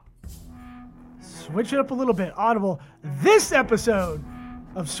switch it up a little bit. Audible. This episode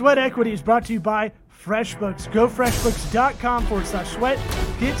of Sweat Equity is brought to you by FreshBooks. Go freshbooks.com/sweat.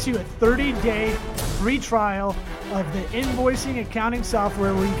 Gets you a 30-day free trial of the invoicing accounting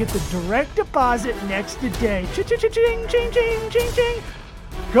software where you get the direct deposit next day. Ching, ching, ching, ching, ching.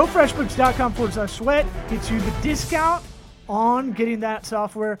 Go freshbooks.com/sweat. Gets you the discount on getting that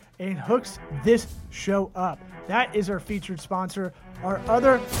software and hooks this show up. That is our featured sponsor. Our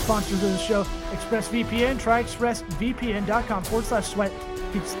other sponsors of the show, ExpressVPN. Try expressvpn.com/sweat.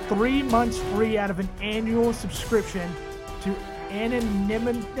 Gets 3 months free out of an annual subscription to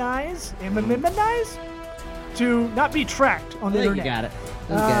anonymize, to not be tracked on the internet. You got it.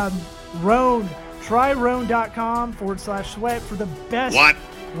 Rhone. Try Rhone.com/sweat for the best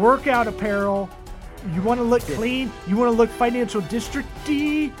workout apparel. You want to look clean? You want to look financial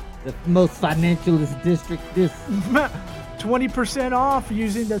district-y? The most financialist district. 20% off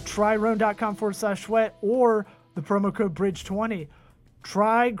using the tryrone.com/sweat or the promo code BRIDGE20.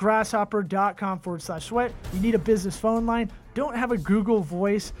 Try grasshopper.com/sweat. You need a business phone line. Don't have a Google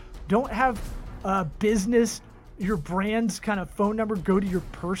Voice. Don't have a business, your brand's kind of phone number go to your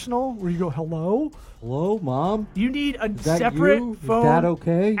personal where you go, hello? Hello, Mom? You need a separate phone Is that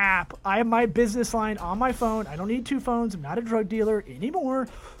okay? app. I have my business line on my phone. I don't need two phones. I'm not a drug dealer anymore.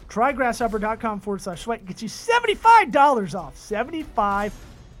 Try grasshopper.com/sweat. Gets you $75 off. $75.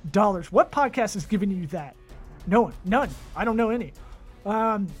 What podcast is giving you that? No one. None. I don't know any.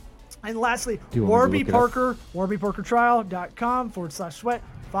 And lastly, Warby Parker, warbyparkertrial.com/sweat.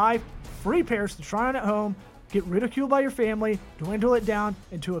 5 free pairs to try on at home. Get ridiculed by your family, dwindle it down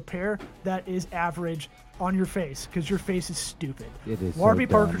into a pair that is average on your face because your face is stupid. It is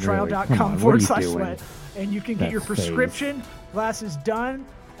warbyparkertrial.com/sweat. And you can get your prescription glasses done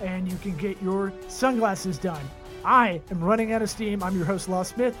and you can get your sunglasses done. I am running out of steam. I'm your host, Law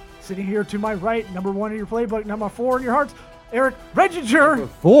Smith. Sitting here to my right, number 1 in your playbook, number 4 in your hearts, Eric Reginger.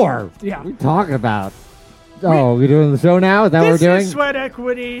 4? Yeah. What are you talking about? Oh, we're doing the show now? Is that what we're doing? This is Sweat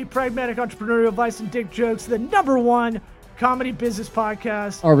Equity, pragmatic entrepreneurial advice and dick jokes, the number 1 comedy business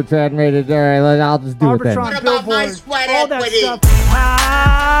podcast. Arbitron rated. All right, I'll just do it then. Arbitron, What about my Billboard, sweat all that equity? stuff.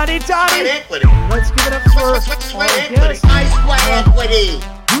 Howdy, Toddy. Sweat equity. Let's give it up for What's our sweat equity? guest, My sweat equity.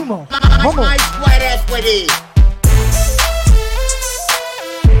 Humo. My sweat equity. Sweat equity.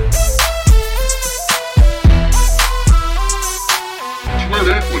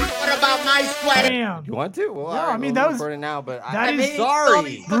 What about my sweat? Damn. You want to? Well, No, all right, I mean, we'll that was- record it now, but that I'm is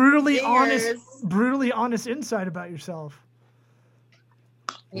sorry. Brutally honest insight about yourself.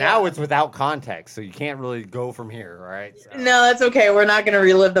 Now it's without context, so you can't really go from here, all right? So. No, that's okay. We're not going to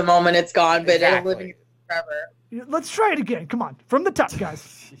relive the moment. It's gone, but it'll live in Exactly. you forever. Let's try it again. Come on. From the top,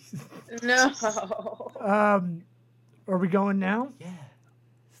 guys. No. Are we going now? Yeah.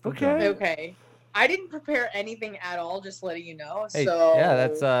 Okay. Okay. I didn't prepare anything at all, just letting you know. Hey, So yeah,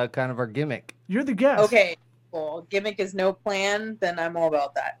 that's kind of our gimmick. You're the guest. okay. Cool. Gimmick is no plan, then I'm all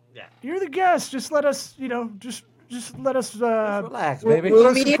about that. You're the guest. Just let us, just let us. Just relax, Woo baby. What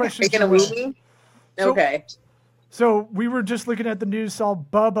are me? some Are questions you gonna you woo want? me? So- Okay. So we were just looking at the news. Saw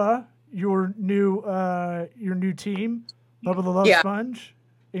Bubba, your new team, Bubba the Love Yeah. Sponge.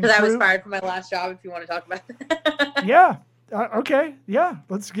 and Because I was crew. fired from my last job. If you want to talk about that. Yeah. Okay. Yeah.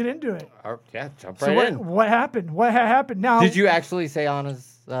 Let's get into it. Yeah, jump So right in. what happened? What happened? Now Did you actually say Anna's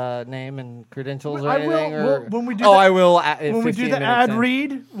name and credentials or I will. anything? Or... When we do Oh, the, I will. when we do the ad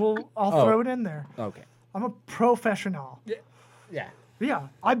read, I'll Oh. throw it in there. Okay. I'm a professional. Yeah. Yeah,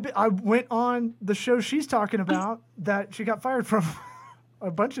 I went on the show she's talking about that she got fired from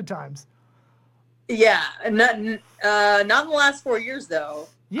a bunch of times. Yeah. Not in the last 4 years, though.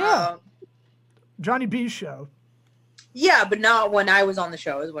 Yeah. Johnny B's show. Yeah, but not when I was on the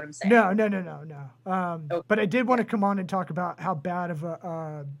show, is what I'm saying. No. Okay. But I did want to come on and talk about how bad of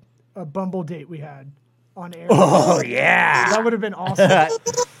a Bumble date we had on air. Oh, yeah. That would have been awesome.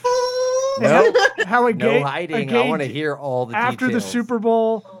 Nope. How a gay, No hiding. a gay I want to hear all the after details. the Super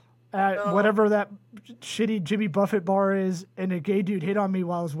Bowl at whatever that shitty Jimmy Buffett bar is, and a gay dude hit on me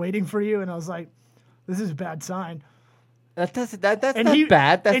while I was waiting for you, and I was like, "This is a bad sign." That's And not he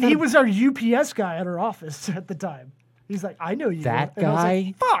bad. That's and not he was our UPS guy at our office at the time. He's like, "I know you." That And I was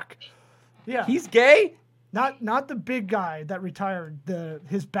like, guy? Fuck. Yeah. He's gay? not the big guy that retired.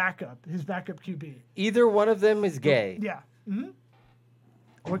 His backup QB. Either one of them is gay. Yeah. Mm-hmm.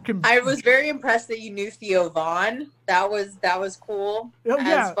 What can I was very impressed that you knew Theo Vaughn. That was cool. Oh as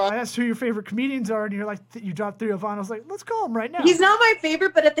yeah, fuck. I asked who your favorite comedians are, and you're like, you dropped 3 of on. I was like, let's call him right now. He's not my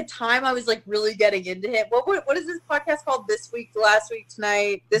favorite, but at the time I was like really getting into him. What is this podcast called? This week, last week,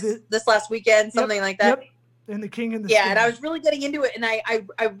 tonight, this last weekend, something like that. Yep. And the King and the Yeah, Sting. and I was really getting into it, and I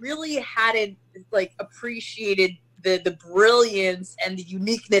really hadn't like appreciated the brilliance and the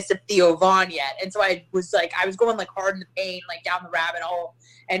uniqueness of Theo Von yet. And so I was going like hard in the paint, like down the rabbit hole.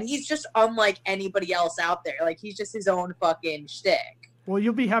 And he's just unlike anybody else out there. Like he's just his own fucking shtick. Well,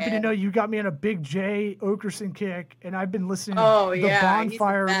 you'll be happy to And- know you got me on a big Jay Okerson kick, and I've been listening to Oh, the yeah, he's the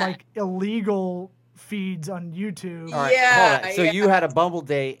Bonfire best. like illegal feeds on YouTube. All right, Yeah, hold on. So yeah. you had a Bumble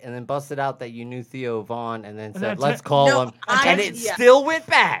date and then busted out that you knew Theo Vaughn and then said, that's let's it. call No, him. I- And it yeah. still went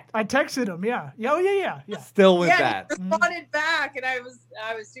bad. I texted him. Yeah. Oh yeah. Still went Yeah, bad. he responded back, and I was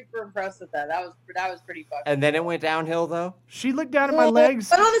super impressed with that. That was pretty fucking. And then it went downhill, though? She looked down at my legs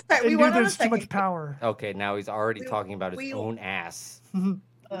But on the side, and we knew went on a there's too much second. power. Okay, now he's already We- talking about his we- own ass. We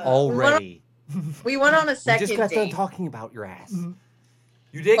Already. went on a You second just got done date. talking about your ass. Mhm.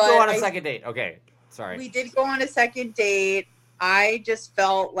 You did But go on a I- second date. Okay, sorry. We did go on a second date. I just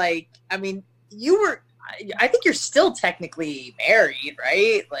felt like, I mean, I think you're still technically married,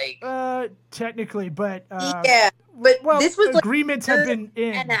 right? Like, Technically, but yeah, but well, this was like agreements a have year been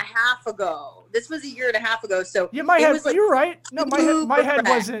in. and a half ago. This was a year and a half ago. So Yeah, my it head. was like You're right. No, my head correct.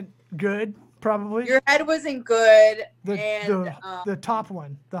 wasn't good. Probably your head wasn't good, the and the top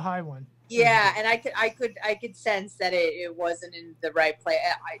one, the high one. yeah, and I could sense that it wasn't in the right place.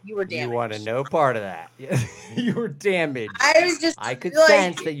 You were You damaged. wanted no part of that. You were damaged. I was just I could like,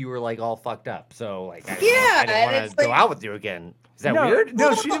 sense that you were like all fucked up. So like, I Yeah, didn't and want it's to go like- out with you again. Is that no, weird?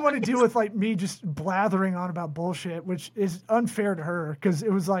 No, she didn't want to deal with like me just blathering on about bullshit, which is unfair to her because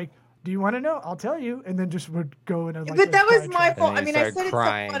it was like, "Do you want to know? I'll tell you," and then just would go in and like. but that was diatribe. my fault. And I then mean, you I said started it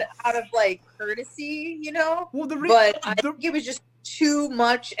crying. somewhat out of like courtesy, you know. Well, But I think it was just too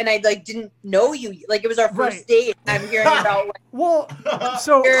much, and I like didn't know you. Like it was our first Right. date, and I'm hearing about like well,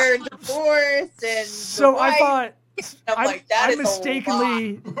 so your divorce and so the I wife. thought I'm like, that I is a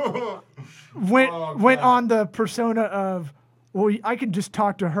mistakenly Oh, went on the persona of, well, I could just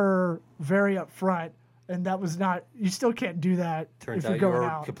talk to her very upfront, and that was not. You still can't do that Turns if you're out you going were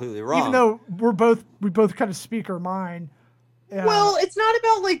out. completely wrong. Even though we both kind of speak our mind. Well, it's not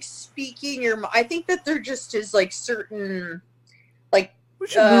about like speaking your. I think that there just is like certain like we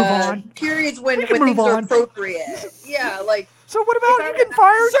should move on. periods when We can things move are on. appropriate. Yeah, like So what about if you getting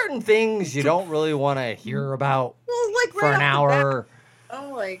fired? certain things you don't really want to hear about well, like for right an off the bat, hour.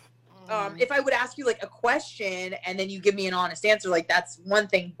 oh, like if I would ask you like a question and then you give me an honest answer, like that's one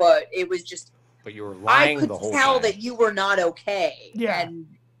thing. But it was just But you were I lying could the whole tell time. that you were not okay. Yeah. And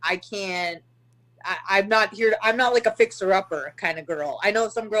I can't. I'm not here. I'm not like a fixer-upper kind of girl. I know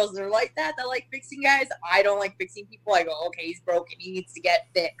some girls that are like that like fixing guys. I don't like fixing people. I go, okay, he's broken. He needs to get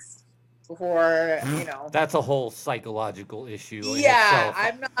fixed before, you know. That's a whole psychological issue. in Yeah, itself.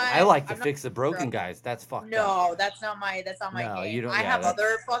 I'm not. I like to I'm not- fix the broken guys. That's fucked up. No, that's not my No, game. you don't- I yeah, have that's-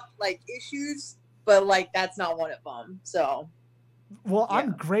 other like issues, but like that's not one of them. So Well, I'm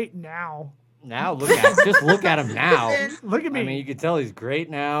Yeah. great now. Now look at just look at him now. Listen, Look at me, I mean, you can tell he's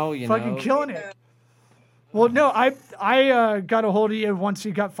great now. You fucking know, killing it. Well, no, I got a hold of you once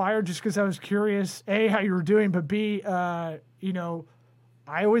you got fired just because I was curious, A, how you were doing, but B, you know,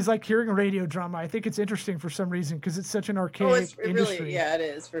 I always like hearing radio drama. I think it's interesting for some reason because it's such an archaic it industry. really, yeah, it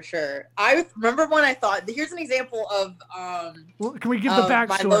is for sure. I remember when I thought, here's an example of Well, can we give the of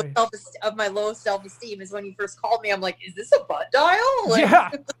backstory? my low self-esteem is when you first called me. I'm like, is this a butt dial? Like,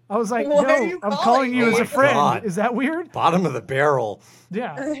 Yeah, I was like, Why are no, you I'm calling calling you me? as Oh a my friend. God. Is that weird? bottom of the barrel.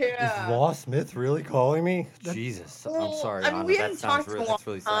 Yeah. yeah. Is Law Smith really calling me? Jesus, I'm Well, sorry. I mean, Anna, we that hadn't sounds talked in a real. long That's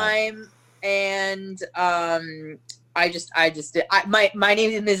really sad. time, and my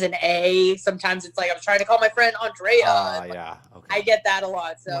name is an A. Sometimes it's like I'm trying to call my friend Andrea. Ah, and, like, yeah. Okay. I get that a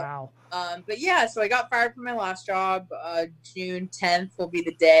lot. So, Wow. but yeah, so I got fired from my last job. June 10th will be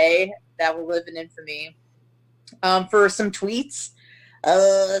the day that will live in infamy. For some tweets,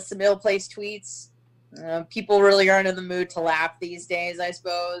 some ill-placed tweets. People really aren't in the mood to laugh these days, I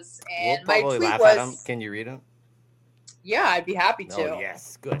suppose. We'll And my probably tweet laugh was, at him. Can you read him? yeah, I'd be happy to. Oh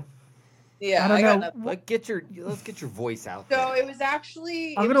yes, good. Yeah, I don't got know. nothing. Let's get your voice out So there. it was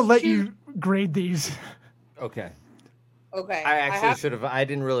actually. I'm it gonna was let two- you grade these. Okay. Okay. I actually have- should have. I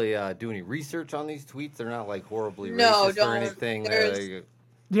didn't really do any research on these tweets. They're not like horribly No, racist or don't. anything. They're like,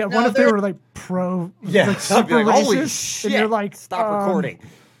 Yeah, No, what if they they're- were like pro, yeah, like I'd be super like, holy racist, shit! and you're like, stop recording.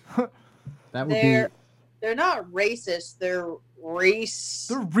 That would They're not racist. They're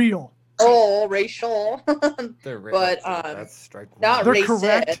They're real. racial. They're but, that's strike one. not They're racist.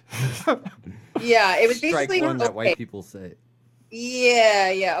 correct. Yeah, it was strike basically one that okay. white people say.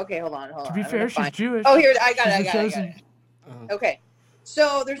 Yeah. Okay, hold on. To be I'm fair, gonna she's find- Jewish. Oh, here I got She's it. the I got chosen. it. Okay.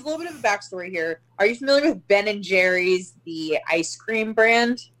 So there's a little bit of a backstory here. Are you familiar with Ben and Jerry's, the ice cream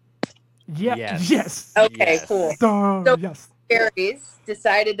brand? Yeah. Yes. Yes. Okay, Yes. cool. So, yes. Aries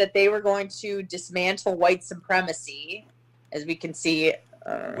decided that they were going to dismantle white supremacy, as we can see.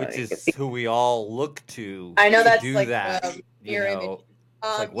 Which you can is see- who we all look to. I know to that's do like that. the You mirror know, image.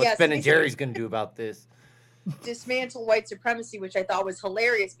 it's like what's yes, Ben and basically Jerry's gonna do about this? dismantle white supremacy, which I thought was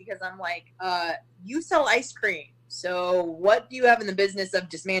hilarious because I'm like, you sell ice cream, so what do you have in the business of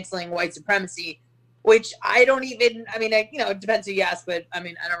dismantling white supremacy? Which I don't even. I mean, it depends who you ask, but I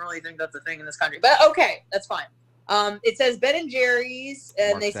mean, I don't really think that's a thing in this country. But okay, that's fine. It says Ben and Jerry's,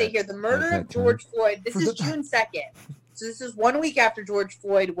 and Mark they say that- here the murder that of George Floyd. This For is the- June 2nd, so this is 1 week after George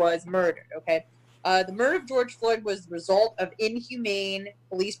Floyd was murdered. Okay, the murder of George Floyd was the result of inhumane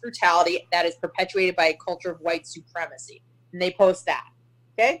police brutality that is perpetuated by a culture of white supremacy, and they post that.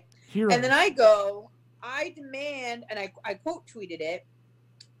 Okay, Heroes. and then I I demand, and I quote tweeted it.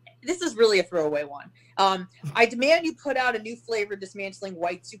 This is really a throwaway one. I demand you put out a new flavor dismantling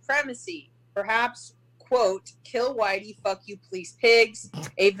white supremacy. Perhaps, quote, kill whitey, fuck you, police pigs,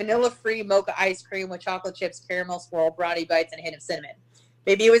 a vanilla-free mocha ice cream with chocolate chips, caramel swirl, brownie bites, and a hint of cinnamon.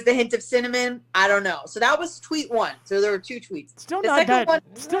 Maybe it was the hint of cinnamon. I don't know. So that was tweet one. So there were 2 tweets. Still the not second that. one-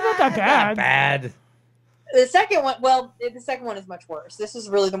 Still not that Not bad. bad. The second one is much worse. This is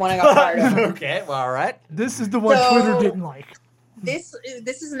really the one I got fired of. Okay, well, all right. This is the one So- Twitter didn't like. This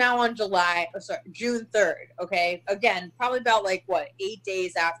is now on June 3rd. Okay, again, probably about 8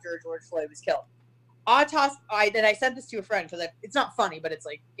 days after George Floyd was killed. I sent this to a friend because it's not funny, but it's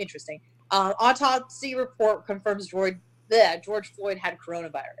interesting. Autopsy report confirms George Floyd had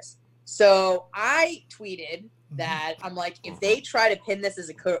coronavirus. So I tweeted that I'm like, if they try to pin this as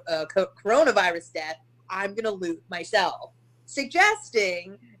a coronavirus death, I'm gonna loot myself,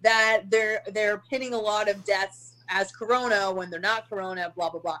 suggesting that they're pinning a lot of deaths as corona when they're not corona, blah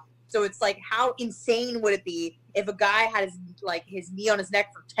blah blah. So it's like, how insane would it be if a guy had his knee on his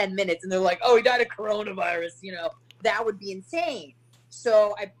neck for 10 minutes and they're like, oh, he died of coronavirus, that would be insane.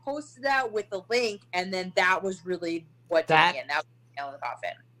 So I posted that with the link, and then that was really what did me in. That was the nail in the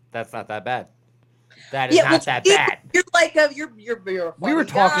coffin. That's not that bad. That is not that bad. You're like you're a We were funny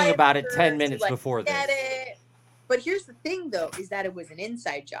talking guy, about it you're 10 minutes before get this. it. But here's the thing, though, is that it was an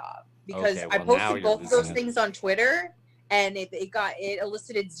inside job because Okay, I well, now posted you're both of those losing it. things on Twitter, and it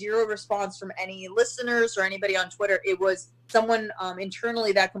elicited 0 response from any listeners or anybody on Twitter. It was someone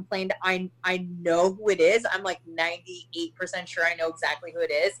internally that complained. I know who it is. I'm 98% sure I know exactly who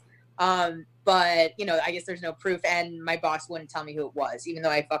it is. But I guess there's no proof, and my boss wouldn't tell me who it was, even though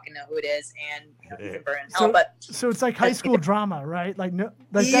I fucking know who it is, and he's in burn in hell. But So it's like high school drama, right?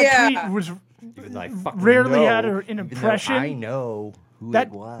 That Yeah. tweet was Even though I fucking rarely know, had an even though impression. I know who that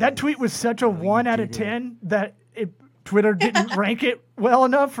it was. that tweet was such a No, 1 you out of didn't. 10 that Twitter didn't rank it well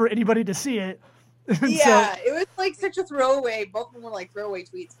enough for anybody to see it. And yeah, it was such a throwaway. Both of them were throwaway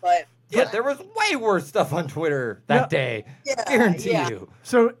tweets, but Yeah, there was way worse stuff on Twitter that Yeah. day. yeah, Guarantee yeah. you.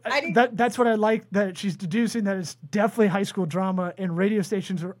 So I didn't- that's what I like, that she's deducing that it's definitely high school drama, and radio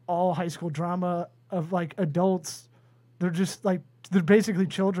stations are all high school drama of adults. They're just they're basically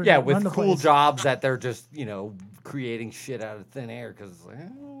children. Yeah, that run with the cool place. jobs that they're just, creating shit out of thin air because.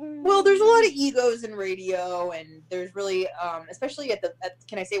 Well, there's a lot of egos in radio, and there's really, especially at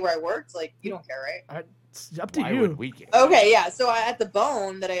can I say where I worked? You don't care, right? It's up to Why you. would we care? Okay, yeah. So at the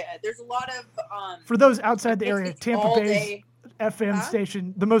Bone, there's a lot of For those outside the area, it's Tampa all Bay's day- FM Huh?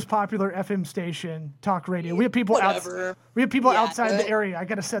 station, the most popular FM station, talk radio. We have people whatever. We have people Yeah, outside the but- area. I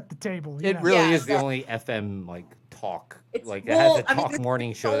got to set the table. It know? really Yeah, is the so- only FM talk. It's- It well, has a I mean, talk it's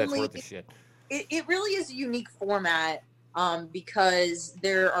morning show that's only- worth the shit. It really is a unique format because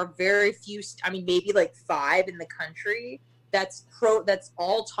there are very few. Maybe 5 in the country. That's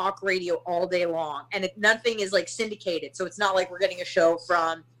all talk radio all day long, and nothing is syndicated. So it's not like we're getting a show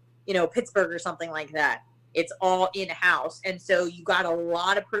from, Pittsburgh or something like that. It's all in house, and so you got a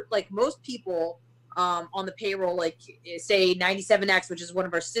lot of most people on the payroll, say 97X, which is one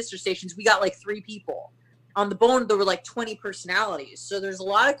of our sister stations. We got 3 people. On the Bone, there were 20 personalities. So there's a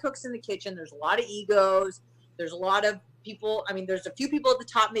lot of cooks in the kitchen. There's a lot of egos. There's a lot of people. There's a few people at the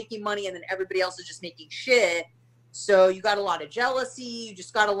top making money, and then everybody else is just making shit. So you got a lot of jealousy. You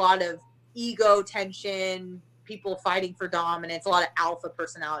just got a lot of ego, tension, people fighting for dominance, a lot of alpha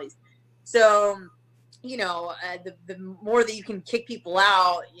personalities. So, the more that you can kick people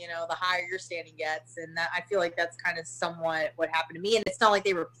out, the higher your standing gets. And that, I feel like that's kind of somewhat what happened to me. And it's not like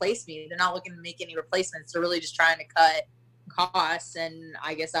they replaced me. They're not looking to make any replacements. They're really just trying to cut costs. And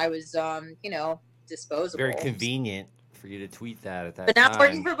I guess I was, disposable. Very convenient for you to tweet that at that But now time. I'm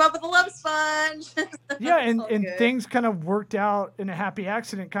working for Bubba the Love Sponge. Yeah, and All and good. things kind of worked out in a happy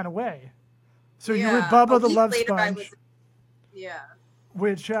accident kind of way. So you were Yeah. Bubba A the week Love later, Sponge. yeah.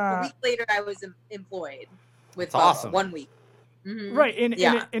 which A week later, I was employed with That's Bubba. awesome. 1 week. Mhm. right in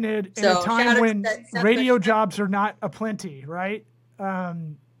Yeah. a So, shout time out to when Seth radio Bishop. jobs are not aplenty, right?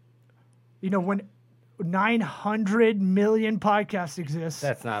 When 900 million podcasts exist,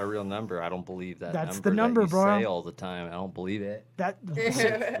 That's not a real number. I don't believe that. That's number the number, that you bro. Say all the time. I don't believe it. that Real.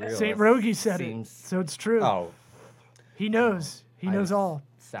 St. That Rogie said seems- it, so it's true. Oh, He knows. He knows all.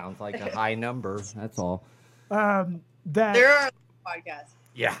 sounds like a high number. That's all. That There are podcasts.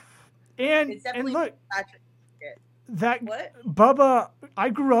 Yeah. and It's definitely look Patrick. that What? Bubba. I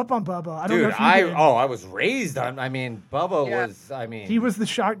grew up on Bubba. I don't know Dude, if you did. I was raised on. I mean, Bubba Yeah. was. I mean, He was the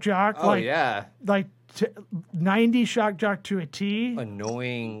shock jock. Oh yeah, 90 shock jock to a T.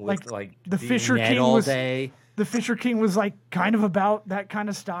 annoying with like the being Fisher Ned King all was- day. The Fisher King was like kind of about that kind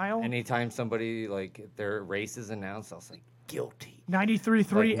of style. Anytime somebody like their race is announced, I was like guilty.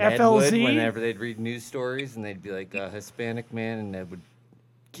 93.3 Like Ned would, FLZ. whenever they'd read news stories and they'd be like a Hispanic man, and Ned would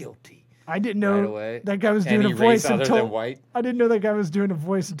guilty I didn't right know away. that guy was doing Any a voice race other until than white. I didn't know that guy was doing a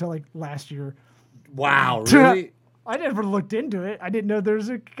voice until like last year. Wow, really? I never looked into it. I didn't know there was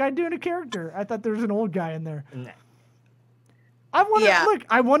a guy doing a character. I thought there was an old guy in there. Nah. I want to Yeah. look.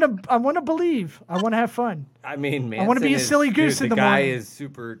 I want to believe. I want to have fun. I mean, man, I wanna be a silly goose in the guy morning. is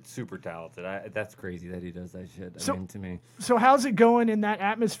super talented. That's crazy that he does that shit. So- I mean, to me, So how's it going in that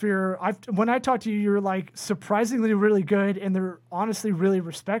atmosphere? When I talked to you, you're like surprisingly really good, and they're honestly really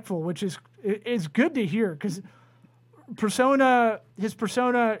respectful, which is good to hear because his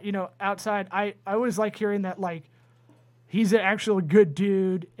persona, outside, I always like hearing that like he's an actual good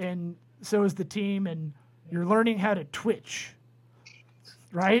dude, and so is the team, and you're learning how to twitch,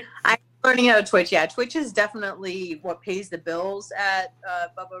 right? I'm learning how to Twitch. Yeah, Twitch is definitely what pays the bills at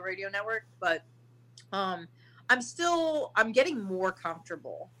Bubba Radio Network. But I'm getting more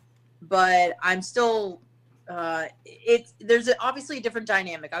comfortable, but I'm still. There's obviously a different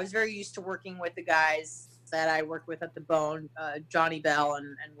dynamic. I was very used to working with the guys that I worked with at the Bone, Johnny Bell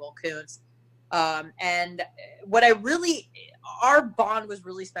and Will Koontz. And what our bond was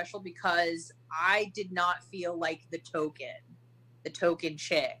really special because I did not feel like the token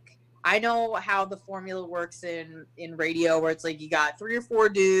chick. I know how the formula works in radio where it's like you got 3 or 4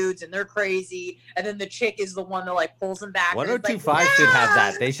 dudes and they're crazy, and then the chick is the one that like pulls them back. and is like, 1025 should have "Yeah!"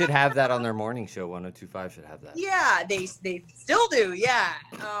 that. They should have that on their morning show. 1025 should have that. Yeah, they still do. Yeah,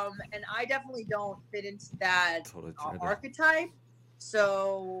 and I definitely don't fit into that Totally tried that. archetype.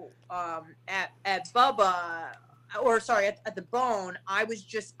 So at Bubba, or sorry, at the Bone, I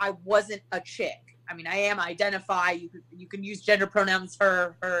wasn't a chick. I mean, I am identify. You can use gender pronouns,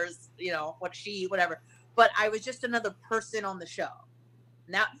 her, hers, what she, whatever. But I was just another person on the show.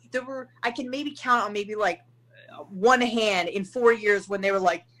 Now I can maybe count on maybe like one hand in 4 years when they were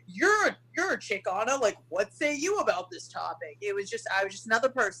like, you're a chick, Anna. Like, what say you about this topic? I was just another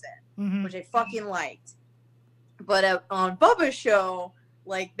person, Mhm. which I fucking liked. But on Bubba's show,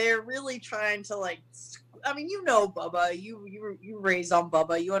 like they're really trying to like. I mean, Bubba. You raised on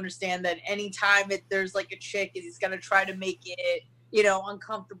Bubba. You understand that anytime there's like a chick, he's gonna try to make it,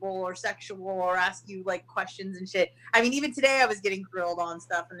 uncomfortable or sexual or ask you like questions and shit. I mean, even today I was getting grilled on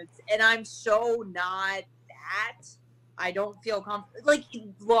stuff, and I'm so not that. I don't feel comfortable. Like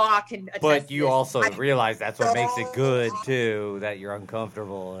Law can attest But to you this. also I- realize that's what makes it good too. That you're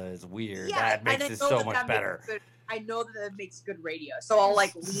uncomfortable is weird. Yeah, that makes and I it know so that much that makes better. good- I know that makes good radio, so I'll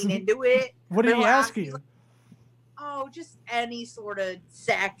like lean into it. What did They'll he ask me, you? like, oh, just any sort of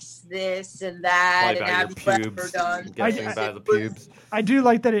sex, this and that, Probably and about have your you ever pubes. done? I'm guessing I- about the pubes. I do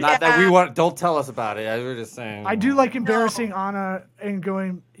like that. Not that we Yeah. want. Don't tell us about it. I was just saying. I do like embarrassing Anna and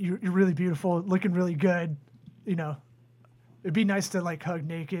going, you're really beautiful, looking really good. It'd be nice to like hug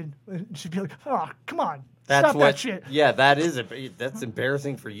naked. And she'd be like, oh, come on. That's Stop what. that shit. Yeah, that's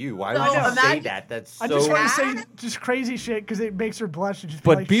embarrassing for you. Why would No, you say imagine- that? That's I so. just want to say just crazy shit because it makes her blush and just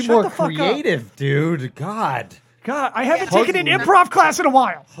But like, be shut more the fuck up. creative, dude. God. God, I haven't Yeah. taken an Hug- improv class in a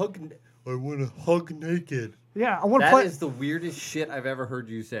while. I want to hug naked. Yeah, I want to That play. is the weirdest shit I've ever heard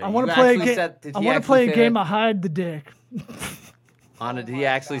you say. I want You to play a actually game. said- did I he want to actually play a say game that? of hide the dick. Anna, did he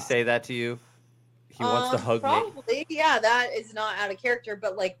actually say that to you? He wants to hug me. Probably, yeah, that is not out of character,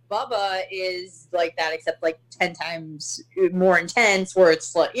 but like Bubba is like that, except like 10 times more intense, where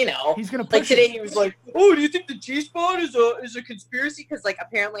it's like, He's gonna like push today it. he was like, oh, do you think the G-spot is a conspiracy? Because like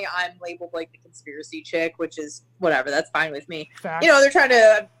apparently I'm labeled like the conspiracy chick, which is whatever, that's fine with me. Facts. They're trying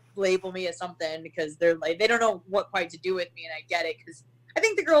to label me as something because they're like, they don't know what quite to do with me, and I get it, because I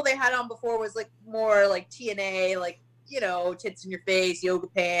think the girl they had on before was like more like TNA, like, tits in your face, yoga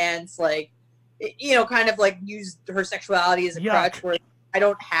pants, like, kind of like used her sexuality as a Yuck. crutch, where I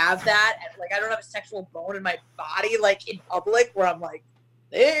don't have that, and like I don't have a sexual bone in my body, like in public, where I'm like,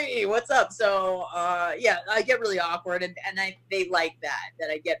 hey, what's up? So, yeah, I get really awkward, and they like that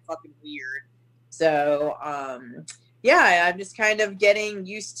I get fucking weird. So, yeah, I'm just kind of getting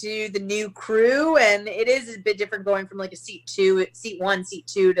used to the new crew, and it is a bit different going from like a seat 1, seat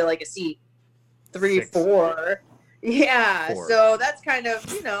 2 to like a seat 3, 6. 4. Yeah, 4. so that's kind of,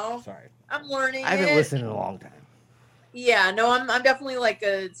 Sorry. I'm learning. I haven't it. listened in a long time. Yeah, no, I'm definitely like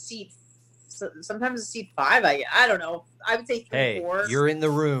a seat. Sometimes a seat 5. I don't know. I would say 3, Hey, 4. you're in the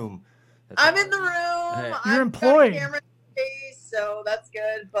room. That's I'm all. in the room. Hey. You're I've got a employed. camera in my face, so that's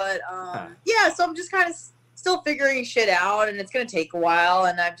good. But yeah, so I'm just kind of still figuring shit out, and it's gonna take a while,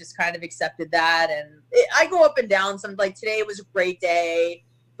 and I've just kind of accepted that. And I go up and down. Some like today was a great day,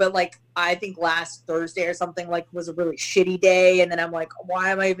 but like I think last Thursday or something like was a really shitty day, and then I'm like, why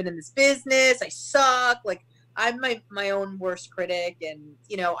am I even in this business? I suck. Like I'm my own worst critic, and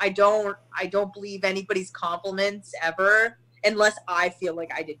I don't believe anybody's compliments ever unless I feel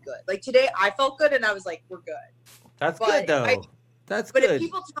like I did good. Like today I felt good and I was like, we're good. That's But good though. That's But good. if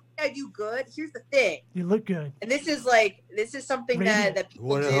people tell me I do good, here's the thing. You look good. And this is something Radiant. that people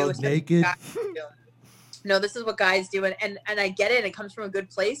Wanna do. hug especially naked? guys do. No, this is what guys do, and I get it, and it comes from a good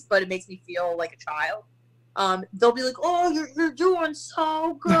place, but it makes me feel like a child. They'll be like, "Oh, you're doing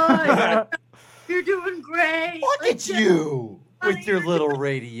so good. You're doing great. Look Like, at you with honey, your you're little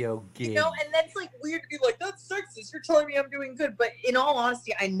radio gig. and that's like weird to be like, that's sexist. You're telling me I'm doing good. But in all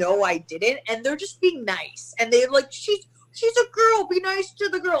honesty, I know I didn't. And they're just being nice. And they're like, she's a girl. Be nice to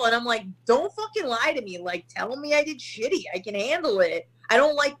the girl. And I'm like, don't fucking lie to me. Like, tell me I did shitty. I can handle it.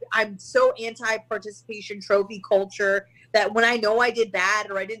 I'm so anti-participation trophy culture that when I know I did bad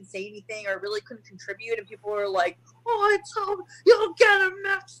or I didn't say anything or really couldn't contribute and people are like, oh, you'll get him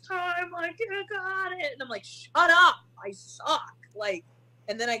next time. Like, you got it. And I'm like, shut up. I suck. Like,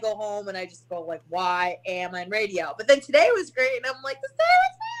 and then I go home and I just go like, why am I on radio? But then today was great. And I'm like, this day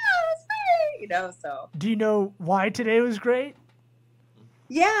was great, so. Do you know why today was great?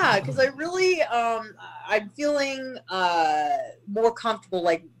 Yeah, because I really, I'm feeling more comfortable,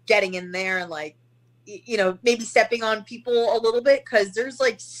 like, getting in there and, like, maybe stepping on people a little bit, because there's,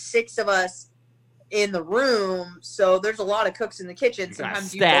 like, 6 of us in the room, so there's a lot of cooks in the kitchen. You gotta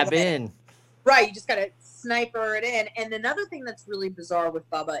Sometimes stab in. Right, you just gotta sniper it in. And another thing that's really bizarre with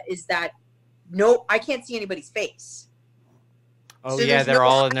Bubba is that, I can't see anybody's face. Oh, So yeah, there's they're no-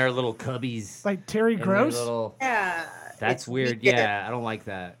 all in their little cubbies. Like Terry in their Gross? little- Yeah. That's it's weird. weird. Yeah, I don't like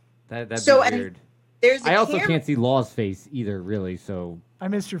that. That'd So, be and weird. There's a I also camera- can't see Law's face either, really. So I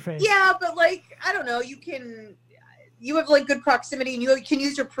missed your face. Yeah, but like I don't know, you have like good proximity and you can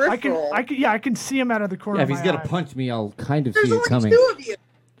use your peripheral. I can see him out of the corner yeah, of if he's my gonna eye. punch me, I'll kind of There's see it only coming. 2 of you,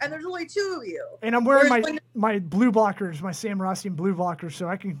 and there's only 2 of you. And I'm wearing Whereas my blue blockers, my Sam Rossian blue blockers, so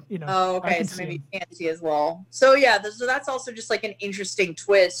I can, Oh, I okay, can so see maybe him. you can't see as well. So yeah, so that's also just like an interesting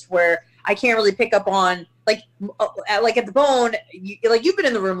twist where I can't really pick up on like at the Bone. You've been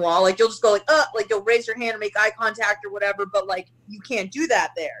in the room, Law. Like you'll just go like you'll raise your hand or make eye contact or whatever, but like you can't do that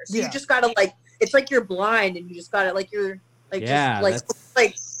there. So Yeah. you just gotta like it's like you're blind and you just gotta like you're like Yeah, just like that's-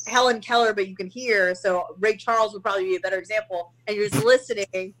 like Helen Keller, but you can hear. So Ray Charles would probably be a better example, and you're just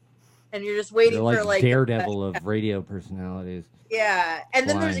listening. And you're just waiting They're like for like Daredevil of radio personalities. yeah, and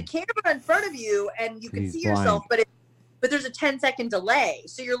then there's a Blind. camera in front of you, and you can He's see blind. yourself, but there's a 10-second delay,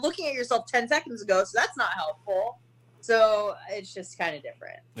 so you're looking at yourself 10 seconds ago, so that's not helpful. So it's just kind of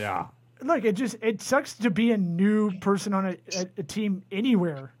different. Yeah. Look, it sucks to be a new person on a team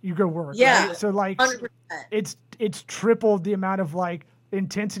anywhere you go work. Yeah. Right? So like 100%. it's tripled the amount of like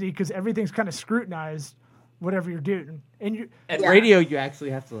intensity because everything's kind of scrutinized, whatever you're doing, and you. At Yeah. radio, you actually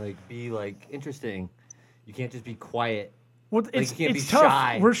have to like be like interesting. You can't just be quiet. Well, it's you can't it's be tough.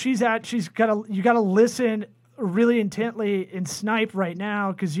 shy. Where she's at, you gotta listen really intently and snipe right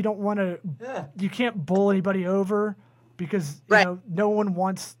now because you don't want to. Yeah. You can't bowl anybody over because Right. no one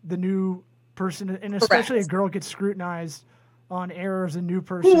wants the new person, and especially a girl gets scrutinized on air as a new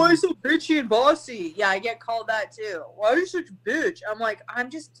person. Oh, why are you so bitchy and bossy? Yeah, I get called that too. Why are you such a bitch? I'm like,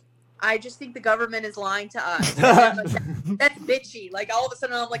 I just think the government is lying to us. That's bitchy. Like all of a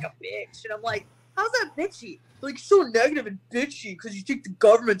sudden I'm like a bitch, and I'm like, how's that bitchy? Like so negative and bitchy because you think the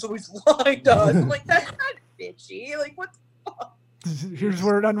government's always lying to us. I'm like, that's not bitchy. Like what? Here's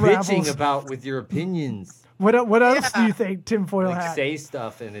where it unravels. Bitching about with your opinions. What else do Yeah. you think tinfoil Like hat? say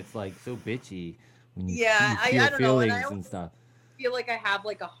stuff and it's like so bitchy when you, Yeah, you I feel don't know, and feelings I and stuff. feel like I have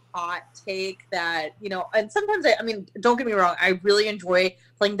like a hot take that, and sometimes I mean, don't get me wrong, I really enjoy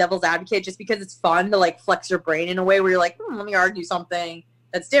playing devil's advocate just because it's fun to like flex your brain in a way where you're like, let me argue something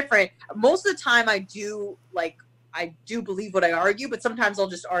that's different. Most of the time I do believe what I argue, but sometimes I'll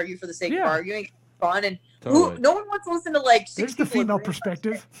just argue for the sake of Yeah. arguing. fun, and Totally. no one wants to listen to like. There's 6 the people female agreeing on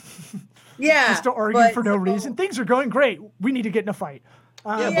perspective. something. Yeah, Just to argue but for no so- reason. Things are going great. We need to get in a fight.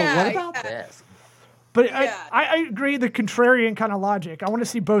 Yeah, but Yeah, what about yeah. this? But Yeah. I agree the contrarian kind of logic. I want to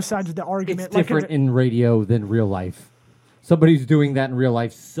see both sides of the It's argument. different in radio than real life. Somebody who's doing that in real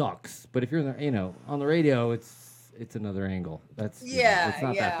life sucks. But if you're in the, on the radio, it's another angle. That's it's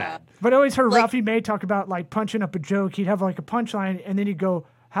not that bad. But I always heard Like- Ralphie May talk about like punching up a joke. He'd have like a punchline, and then he'd go,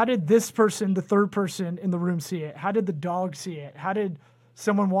 "How did this person, the third person in the room, see it? How did the dog see it? How did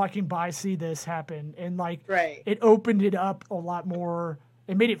someone walking by see this happen?" And like, Right. it opened it up a lot more.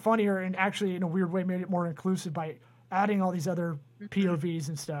 It made it funnier, and actually, in a weird way, made it more inclusive by adding all these other POVs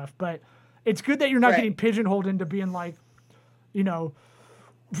and stuff. But it's good that you're not Right. getting pigeonholed into being like, you know,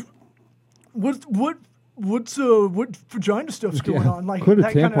 what vagina stuff's going on? Like What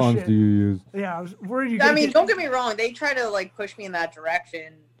that kind of tampons shit. do you use? Yeah, I was worried you. I gonna mean, get- don't get me wrong. They try to like push me in that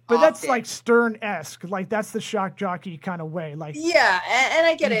direction. but that's often. like Stern-esque. Like that's the shock jockey kind of way. Like Yeah, and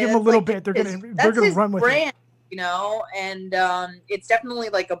I get You it. give 'em a It's little like bit, they're his- gonna that's his run with it. brand, you know, and it's definitely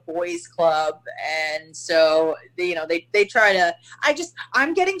like a boys' club, and so they try to.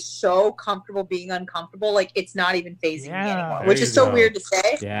 I'm getting so comfortable being uncomfortable, like it's not even phasing me Yeah. anymore, There which you is so go. weird to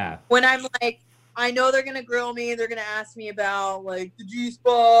say. Yeah. When I'm like, I know they're gonna grill me, they're gonna ask me about like the G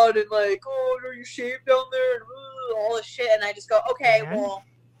spot and like, oh, are you shaved down there and all this shit, and I just go, okay, And? well,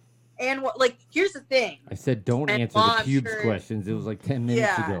 and what? Like, here's the thing. I said don't And answer the I'm pubes sure- questions. It was like 10 minutes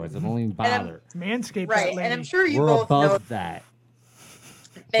Yeah. ago. I said don't even I'm- bother. Manscaped, Right, that lady. and I'm sure you We're both know. above that.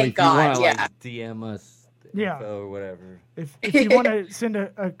 Thank Like, if you God, wanna, yeah. like, DM us Yeah. info or whatever. If you want to send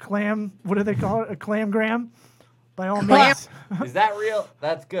a clam, what do they call it? A clamgram? By all means. Is that real?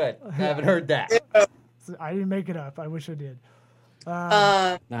 That's good. I haven't heard that. I didn't make it up. I wish I did. Um,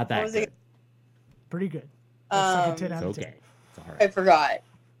 Not what that was good. it? Pretty good. That's like a 10 Um, out It's of okay. It's all I right. forgot.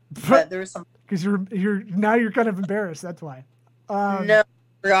 But there was some. Because you're kind of embarrassed. That's why. No, I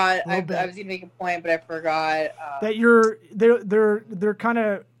forgot. little bit. I was gonna make a point, but I forgot. That they're kind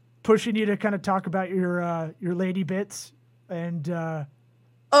of pushing you to kind of talk about your lady bits and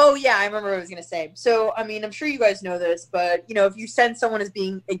Oh yeah, I remember what I was gonna say. So I mean, I'm sure you guys know this, but if you sense someone as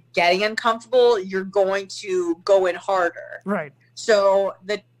being getting uncomfortable, you're going to go in harder. right. So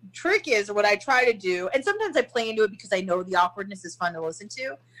the trick is what I try to do, and sometimes I play into it because I know the awkwardness is fun to listen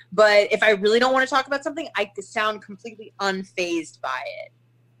to. But if I really don't want to talk about something, I sound completely unfazed by it,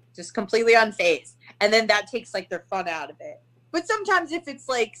 just completely unfazed, and then that takes like their fun out of it. But sometimes if it's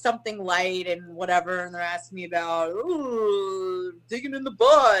like something light and whatever, and they're asking me about ooh, digging in the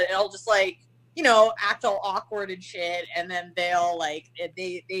butt, and I'll just like act all awkward and shit, and then they'll like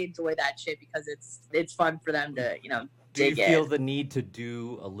they enjoy that shit because it's fun for them to Do you dig feel in. the need to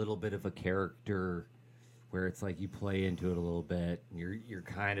do a little bit of a character where it's like you play into it a little bit? And you're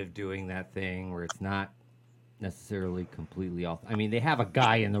kind of doing that thing where it's not necessarily completely off. I mean, they have a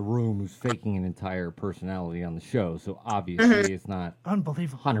guy in the room who's faking an entire personality on the show, so obviously it's not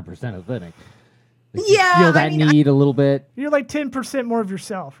Unbelievable. 100% authentic. Like, Yeah, you feel I that mean, need a little bit. You're like 10% more of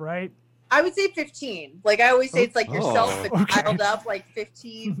yourself, right? I would say 15. Like I always say, it's like yourself, Oh. but Okay. dialed up like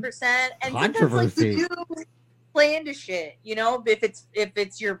 15%. And sometimes like Controversy. you do play into shit. If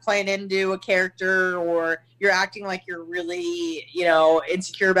it's you're playing into a character, or you're acting like you're really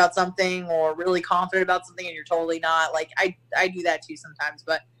insecure about something, or really confident about something, and you're totally not. Like I do that too sometimes,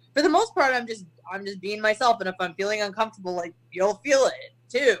 but for the most part, I'm just being myself. And if I'm feeling uncomfortable, like you'll feel it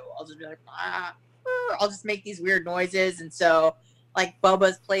too. I'll just be like, I'll just make these weird noises, and so. Like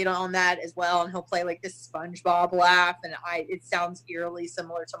Bubba's played on that as well, and he'll play like this SpongeBob laugh, and it sounds eerily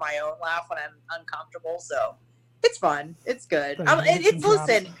similar to my own laugh when I'm uncomfortable. So it's fun, it's good. Better get It's some drops.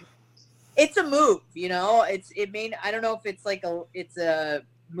 listen, it's a move, I don't know if it's like it's a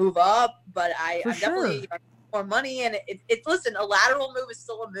move up, but For I'm definitely more money, and it's listen, a lateral move is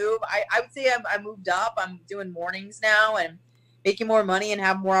still a move. I would say I moved up. I'm doing mornings now and making more money and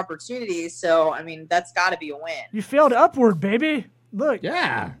have more opportunities. So I mean, that's got to be a win. You failed upward, baby. Look,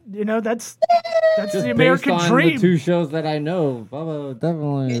 Yeah. that's Just the American based on dream. the two shows that I know, Bubba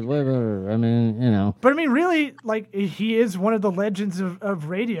definitely way better. I mean, But I mean, really, like he is one of the legends of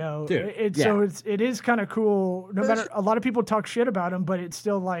radio. Dude, So it is kind of cool. No matter, a lot of people talk shit about him, but it's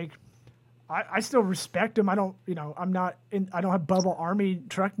still like I still respect him. I don't, I'm not I don't have Bubba Army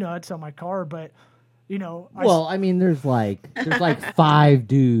truck nuts on my car, but well, I mean, there's like 5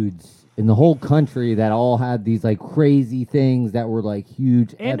 dudes in the whole country that all had these like crazy things that were like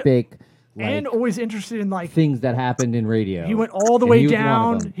huge, And- epic, like and always interested in like things that happened in radio. he went all the And way he was one of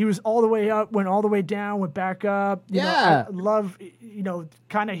down. them. He was all the way up, went all the way down, went back up. You know, Yeah. I love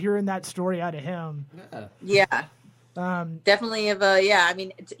kind of hearing that story out of him. Yeah. Definitely I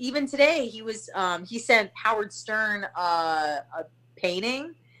mean, even today he was he sent Howard Stern a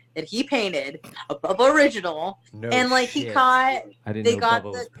painting that he painted, a Bubba original, and like shit. he caught I didn't they know got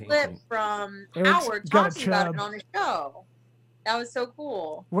Bubba the was clip painting. from Eric's Howard got a talking about chub. it on his show. That was so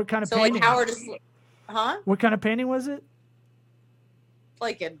cool. What kind of So painting? like Howard is, What kind of painting was it?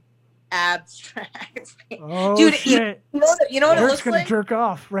 like an abstract. Oh Dude, shit! You know what it Eric's looks gonna like? jerk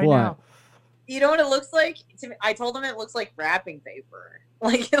off right What? now. You know what it looks like? To me, I told him it looks like wrapping paper.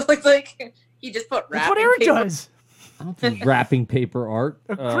 Like it looks like he just put That's wrapping what Eric paper. does. I don't do wrapping paper art.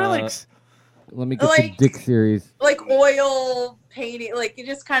 Acrylics. Let me get the Like- Dick series. Like oil painting, like you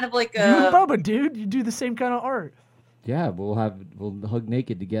just kind of like You and Bubba, dude. You do the same kind of art. Yeah, we'll hug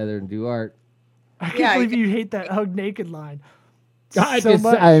naked together and do art. I can't Yeah, believe you hate that hug naked line. I so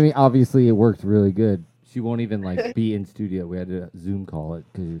much. mean, obviously it worked really good. She won't even like be in studio. We had to Zoom call it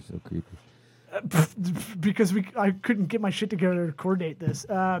because you're so creepy. Because I couldn't get my shit together to coordinate this.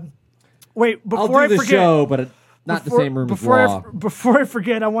 Wait, I'll before do I the forget, show, but not the same room as Law. Before I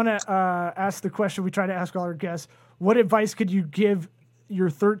forget, I want to ask the question we try to ask all our guests. What advice could you give your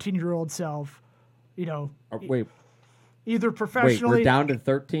 13-year-old self? You know, Wait, either wait, professionally, we're down to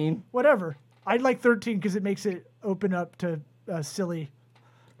 13? whatever. I'd like 13 because it makes it open up to silly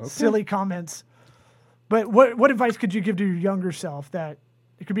comments. But what advice could you give to your younger self? That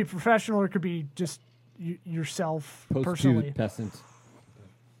it could be professional or it could be just yourself personally. Peasants.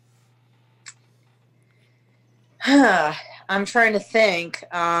 I'm trying to think.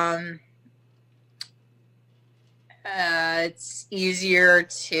 It's easier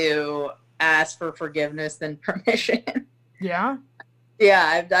to ask for forgiveness than permission. Yeah.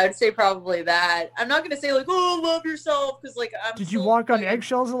 Yeah, I'd say probably that. I'm not gonna say like, "Oh, love yourself," because like I'm. Did you still walk on fucking-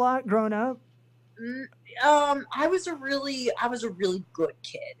 eggshells a lot growing up? I was a really good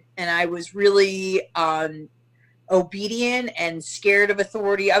kid, and I was really obedient and scared of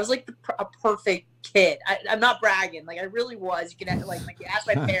authority. I was like a perfect kid. I'm not bragging. Like I really was. You can like you ask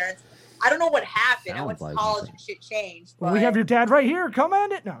my parents. I don't know what happened. I went to Sounds like college and shit changed. Well, we have your dad right here.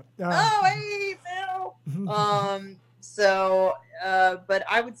 Comment it. No. Oh, hey, Phil. But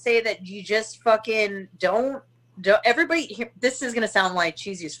I would say that you just fucking don't everybody. This is gonna sound like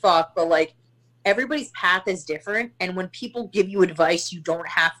cheesy as fuck, but like everybody's path is different, and when people give you advice, you don't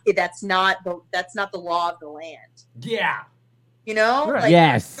have. That's not the law of the land. Yeah. You know? Right. Like,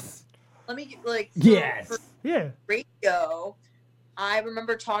 Yes. Let me like Yes. for Yeah. radio. I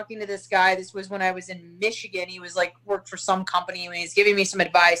remember talking to this guy. This was when I was in Michigan. He was like worked for some company and he's giving me some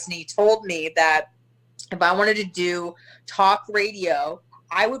advice. And he told me that if I wanted to do talk radio,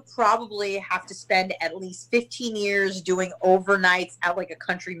 I would probably have to spend at least 15 years doing overnights at like a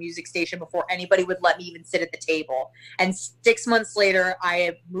country music station before anybody would let me even sit at the table. And 6 months later, I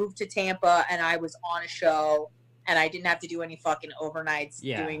had moved to Tampa and I was on a show and I didn't have to do any fucking overnights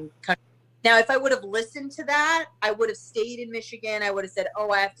doing country. Now, if I would have listened to that, I would have stayed in Michigan. I would have said,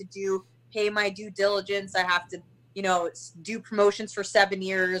 oh, I have to pay my due diligence. I have to, do promotions for 7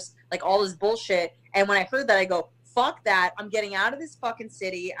 years, like all this bullshit. And when I heard that, I go, fuck that. I'm getting out of this fucking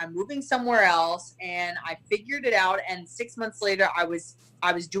city. I'm moving somewhere else. And I figured it out. And 6 months later, I was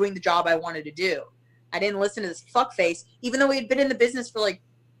doing the job I wanted to do. I didn't listen to this fuckface, even though we had been in the business for like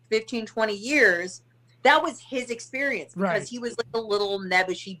 15, 20 years. That was his experience because he was like a little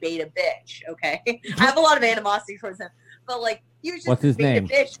nebbishy beta bitch. Okay, I have a lot of animosity towards him, but like he was just What's his beta name?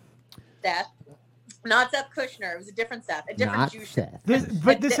 bitch. Seth, not Seth Kushner. It was a different Seth, a different Not Jew. Seth.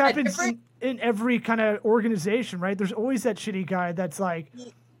 This happens in every kind of organization, right? There's always that shitty guy that's like,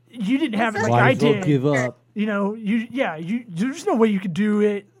 you didn't have it like Might I as well did. give up. There's no way you could do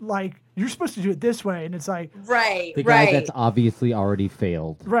it like you're supposed to do it this way, and it's like The guy that's obviously already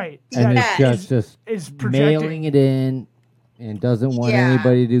failed. right, And Yeah. it's just is projecting. mailing it in and doesn't want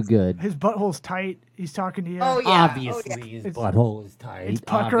anybody to do good. His butthole's tight. He's talking to you. Oh yeah, Obviously, his It's- butthole is tight. It's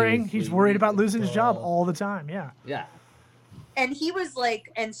puckering. He's Obviously, worried about losing his job butthole. all the time. Yeah. Yeah. And he was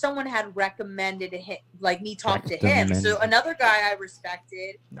like, and someone had recommended him, like me talk to him. So another guy I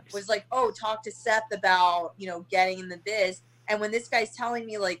respected Nice. was like, oh, talk to Seth about, getting in the biz. And when this guy's telling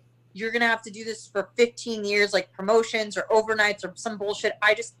me like, you're going to have to do this for 15 years, like promotions or overnights or some bullshit.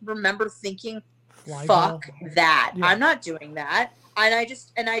 I just remember thinking, Fly fuck ball. that. Yeah. I'm not doing that. And I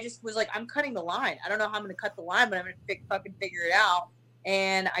just was like, I'm cutting the line. I don't know how I'm going to cut the line, but I'm going to fucking figure it out.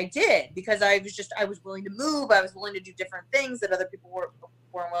 And I did because I was willing to move. I was willing to do different things that other people weren't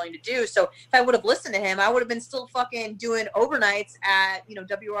willing to do. So if I would have listened to him, I would have been still fucking doing overnights at,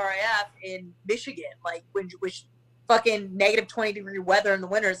 WRIF in Michigan, like which fucking negative 20-degree weather in the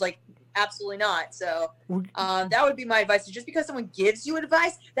winters. Like absolutely not. So that would be my advice. Just because someone gives you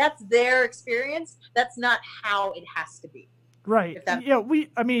advice, that's their experience. That's not how it has to be. Right. Yeah.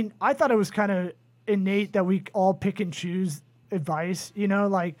 I thought it was kind of innate that we all pick and choose advice.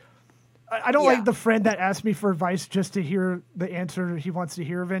 Like I don't like the friend that asks me for advice just to hear the answer he wants to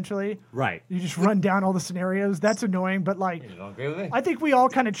hear eventually. Right. You just run down all the scenarios. That's annoying. But like, You don't agree with me? I think we all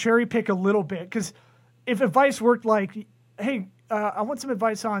kind of cherry pick a little bit because if advice worked like, hey, I want some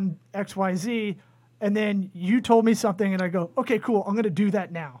advice on XYZ, and then you told me something and I go, okay, cool, I'm going to do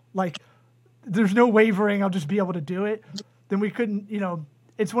that now. Like, there's no wavering. I'll just be able to do it. Then we couldn't,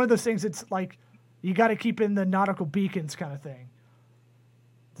 it's one of those things. It's like you got to keep in the nautical beacons kind of thing.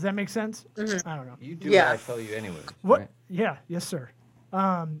 Does that make sense? Mm-hmm. I don't know. You do what I tell you anyway. What? Right? Yeah. Yes, sir.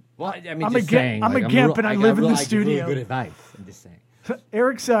 Well, I mean, I'm just a saying. I'm a like, gimp and I live in the I give really studio. good advice. I'm just saying.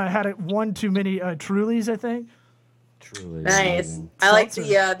 Eric's had one too many Trulies, I think. Truly. Nice. amazing. I like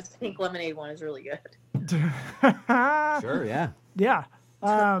the pink lemonade one. Is really good. Sure, yeah. Yeah.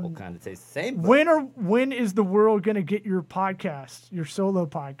 Well, kind of tastes the same. But When is the world gonna get your podcast, your solo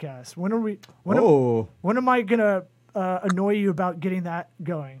podcast? When am I gonna annoy you about getting that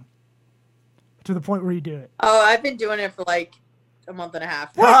going to the point where you do it? Oh, I've been doing it for like a month and a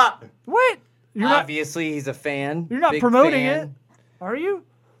half. What? You're Obviously, he's a fan. You're not Big promoting fan. it, are you?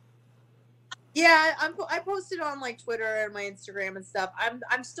 Yeah, I posted on like Twitter and my Instagram and stuff.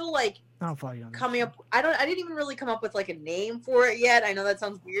 I'm still like I don't follow you on that. coming up. I didn't even really come up with like a name for it yet. I know that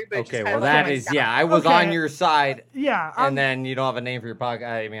sounds weird, but it's Okay, just well, kind of that like is, my yeah, style. I was Okay. on your side, Yeah. and then you don't have a name for your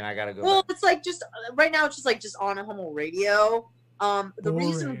podcast. I mean, I gotta go. Well, back. it's like just right now, it's just like just on a Homo Radio. The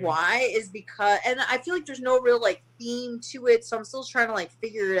reason Boring. why is because, and I feel like there's no real like theme to it, so I'm still trying to like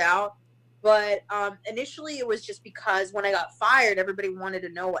figure it out. But initially, it was just because when I got fired, everybody wanted to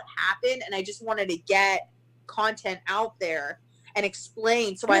know what happened, and I just wanted to get content out there and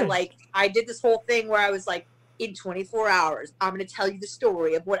explain. So Good. I did this whole thing where I was like, in 24 hours, I'm going to tell you the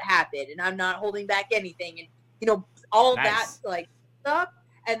story of what happened, and I'm not holding back anything, and all of that Nice. like stuff.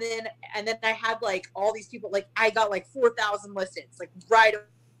 And then I had like all these people, like I got like 4,000 listens, like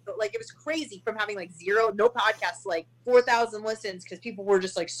like it was crazy from having like no podcasts to like 4,000 listens because people were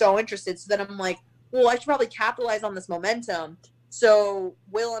just like so interested. So then I'm like, well, I should probably capitalize on this momentum. So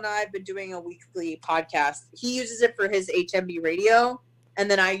Will and I have been doing a weekly podcast. He uses it for his HMB radio, and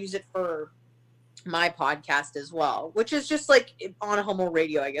then I use it for my podcast as well, which is just like on a Homo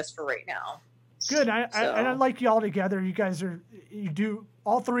Radio, I guess, for right now. Good. I like you all together. You guys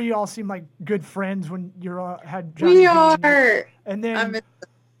all three of y'all seem like good friends when you're had Johnny We B. are. And then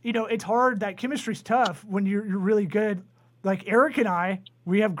it's hard. That chemistry's tough when you're really good. Like Eric and I,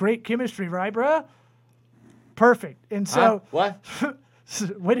 we have great chemistry, right, bruh? Perfect. And so What?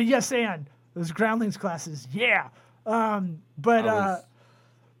 what did yes and those groundlings classes? Yeah. But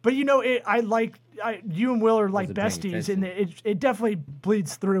you and Will are like Wasn't paying besties, and it definitely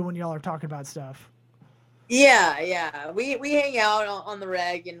bleeds through when y'all are talking about stuff. Yeah. We hang out on the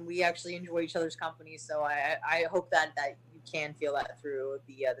reg, and we actually enjoy each other's company. So I hope that you can feel that through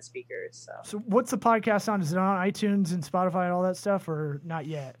the speakers. So what's the podcast on? Is it on iTunes and Spotify and all that stuff, or not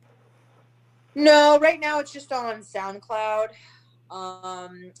yet? No, right now it's just on SoundCloud.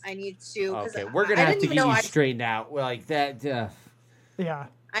 I need to. Okay, we're gonna have to get you straightened out like that. Yeah.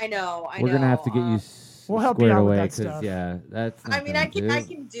 I know. We're gonna have to get you we'll help you squared out with away that stuff. yeah, that's. I mean, I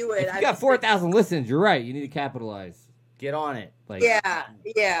can do it. If you got 4,000 listens, you're right. You need to capitalize. Get on it. Like Yeah. I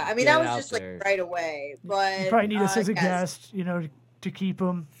mean, get that it was out just there. like right away. But You probably need us as a guys, guest, to keep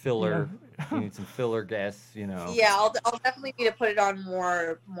them. filler. You need some filler guests. Yeah, I'll definitely need to put it on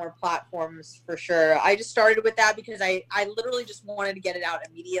more platforms for sure. I just started with that because I literally just wanted to get it out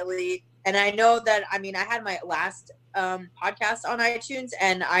immediately. And I know that, I mean, I had my last podcast on iTunes,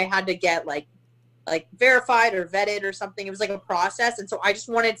 and I had to get like verified or vetted or something. It was like a process. And so I just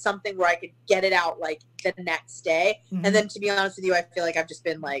wanted something where I could get it out like the next day. Mhm. And then, to be honest with you, I feel like I've just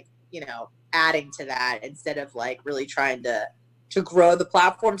been like, adding to that instead of like really trying to grow the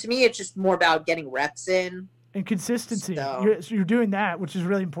platform. To me, it's just more about getting reps in. And consistency. So- You're doing that, which is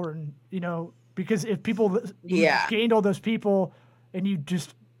really important, because if people Yeah. gained all those people and you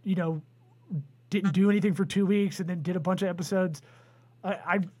just, didn't do anything for 2 weeks and then did a bunch of episodes,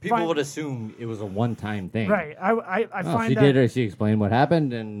 People would assume it was a one-time thing. Right. I find she that. did it. She explained what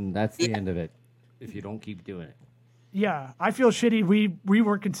happened, and that's the end of it. If you don't keep doing it. Yeah, I feel shitty. We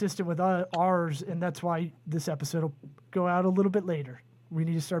weren't consistent with ours, and that's why this episode will go out a little bit later. We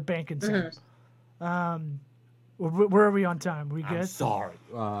need to start banking some. Where are we on time? We good? I'm sorry.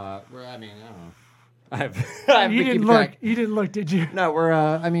 I don't know. I've You didn't look. You didn't look, did you? No, we're.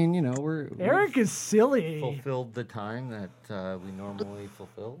 I mean, you know, we're. Eric is silly. Fulfilled the time that we normally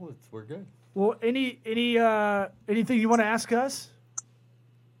fulfill. We're good. Well, anything you want to ask us?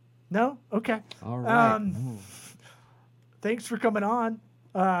 No. Okay. All right. Thanks for coming on.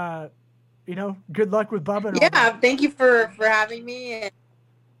 You know, good luck with Bubba. And all Yeah, that. thank you for having me. And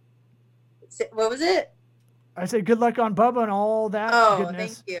what was it? I said good luck on Bubba and all that Oh,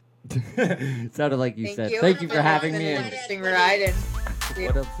 goodness. thank you. It sounded like you said, you. "Thank you for having It's me." been an And interesting ride. And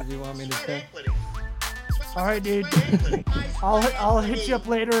what else did you want me to say? All right, dude. I'll hit you up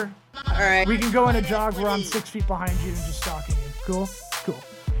later. all right. We can go on a jog where I'm 6 feet behind you and just stalking you. Cool. Cool.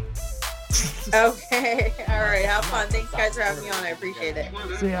 Okay. All right. Have fun. Thanks, guys, for having me on. I appreciate it.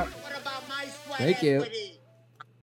 See ya. What about my sweat Thank you. equity?